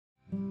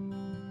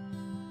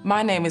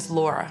My name is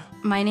Laura.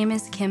 My name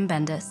is Kim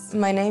Bendis.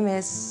 My name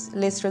is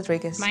Liz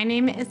Rodriguez. My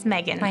name is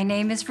Megan. My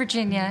name is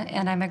Virginia,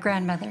 and I'm a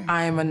grandmother.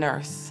 I am a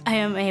nurse. I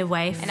am a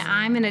wife. And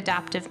I'm an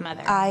adoptive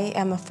mother. I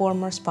am a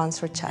former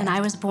sponsored child. And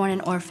I was born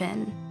an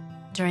orphan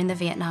during the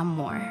Vietnam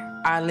War.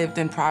 I lived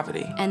in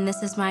poverty. And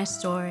this is my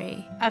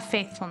story Of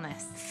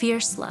faithfulness.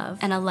 fierce love,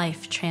 and a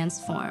life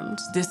transformed.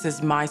 This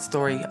is my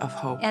story of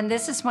hope. And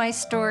this is my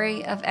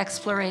story of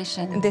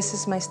exploration. This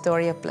is my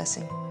story of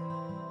blessing.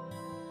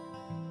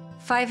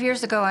 5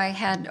 years ago, I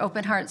had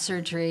open heart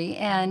surgery,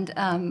 and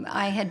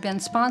I had been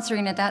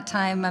sponsoring at that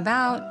time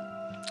about,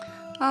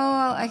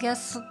 I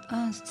guess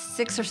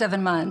 6 or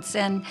 7 months.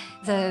 And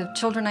the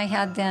children I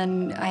had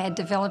then, I had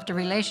developed a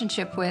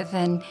relationship with,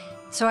 and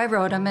so I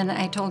wrote them and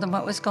I told them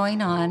what was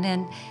going on.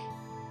 And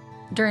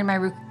during my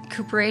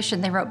recuperation,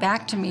 they wrote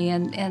back to me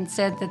and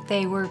said that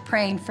they were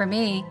praying for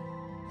me.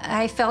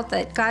 I felt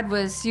that God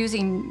was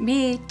using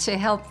me to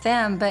help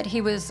them, but He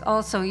was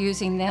also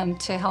using them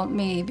to help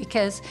me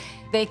because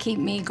they keep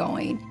me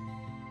going.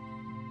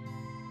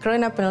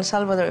 Growing up in El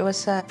Salvador, it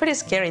was a pretty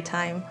scary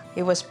time.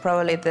 It was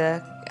probably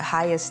the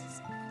highest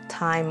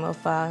time of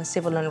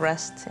civil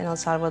unrest in El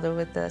Salvador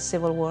with the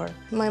Civil War.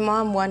 My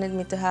mom wanted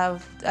me to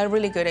have a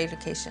really good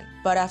education,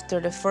 but after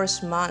the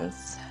first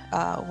month,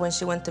 when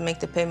she went to make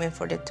the payment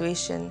for the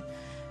tuition,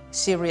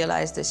 she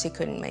realized that she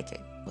couldn't make it.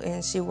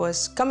 And she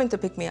was coming to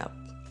pick me up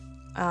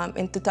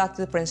and to talk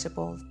to the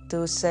principal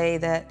to say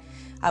that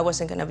I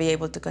wasn't going to be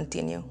able to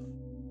continue.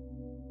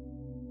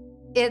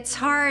 It's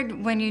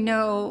hard when you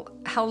know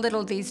how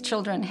little these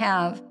children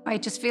have. I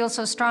just feel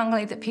so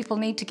strongly that people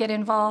need to get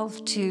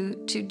involved to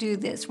do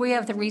this. We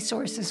have the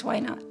resources, why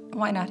not?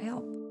 Why not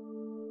help?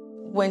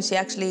 When she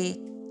actually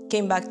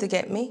came back to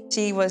get me,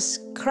 she was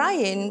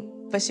crying,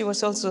 but she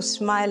was also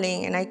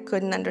smiling, and I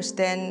couldn't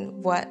understand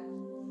what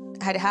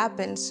had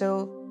happened.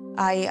 So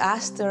I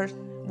asked her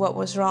what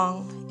was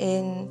wrong,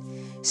 and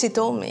she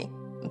told me.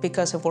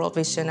 Because of World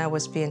Vision, I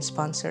was being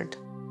sponsored.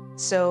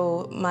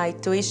 So my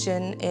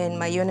tuition and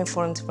my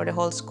uniforms for the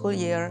whole school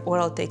year were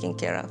all taken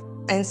care of.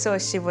 And so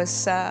she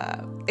was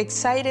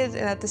excited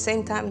and at the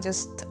same time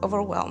just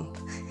overwhelmed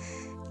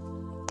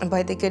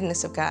by the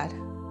goodness of God.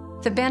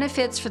 The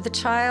benefits for the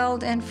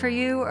child and for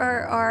you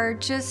are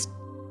just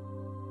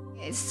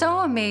so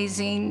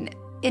amazing.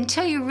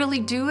 Until you really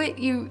do it,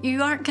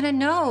 you aren't going to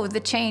know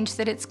the change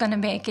that it's going to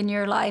make in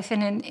your life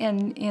and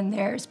in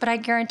theirs. But I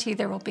guarantee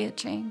there will be a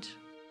change.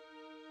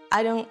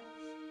 I don't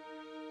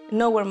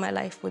know where my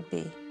life would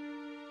be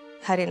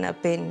had it not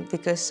been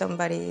because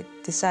somebody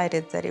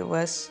decided that it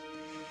was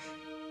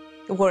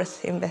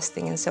worth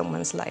investing in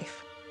someone's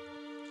life.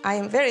 I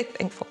am very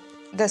thankful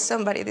that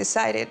somebody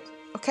decided,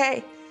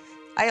 okay,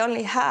 I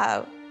only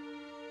have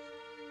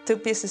 2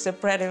 pieces of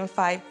bread and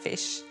 5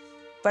 fish,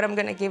 but I'm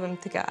gonna give them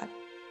to God.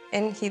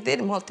 And He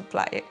did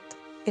multiply it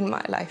in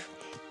my life.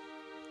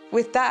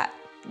 With that,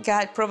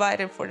 God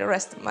provided for the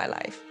rest of my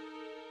life.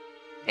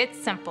 It's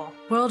simple.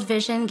 World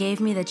Vision gave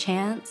me the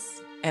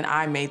chance. And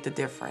I made the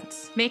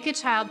difference. Make a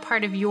child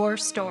part of your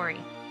story.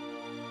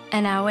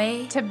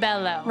 Anawe,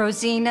 Tabello,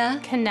 Rosina,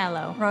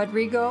 Canelo,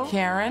 Rodrigo,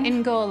 Karen,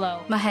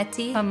 Ngolo,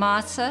 Maheti,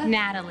 Amasa,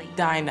 Natalie,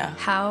 Dinah,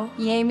 How,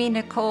 Yemi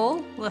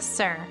Nicole,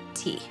 Lasser.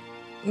 T.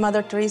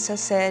 Mother Teresa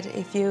said,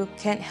 if you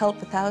can't help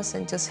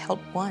 1,000, just help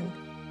 1.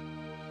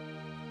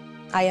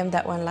 I am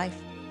that one life.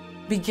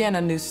 Begin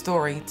a new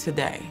story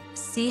today.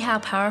 See how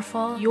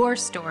powerful. Your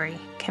story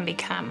can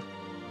become.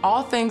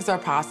 All things are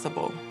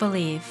possible.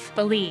 Believe.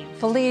 Believe.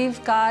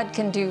 believe God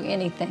can do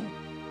anything.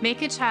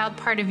 Make a child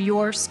part of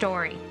your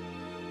story.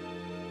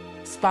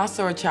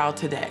 Sponsor a child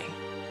today.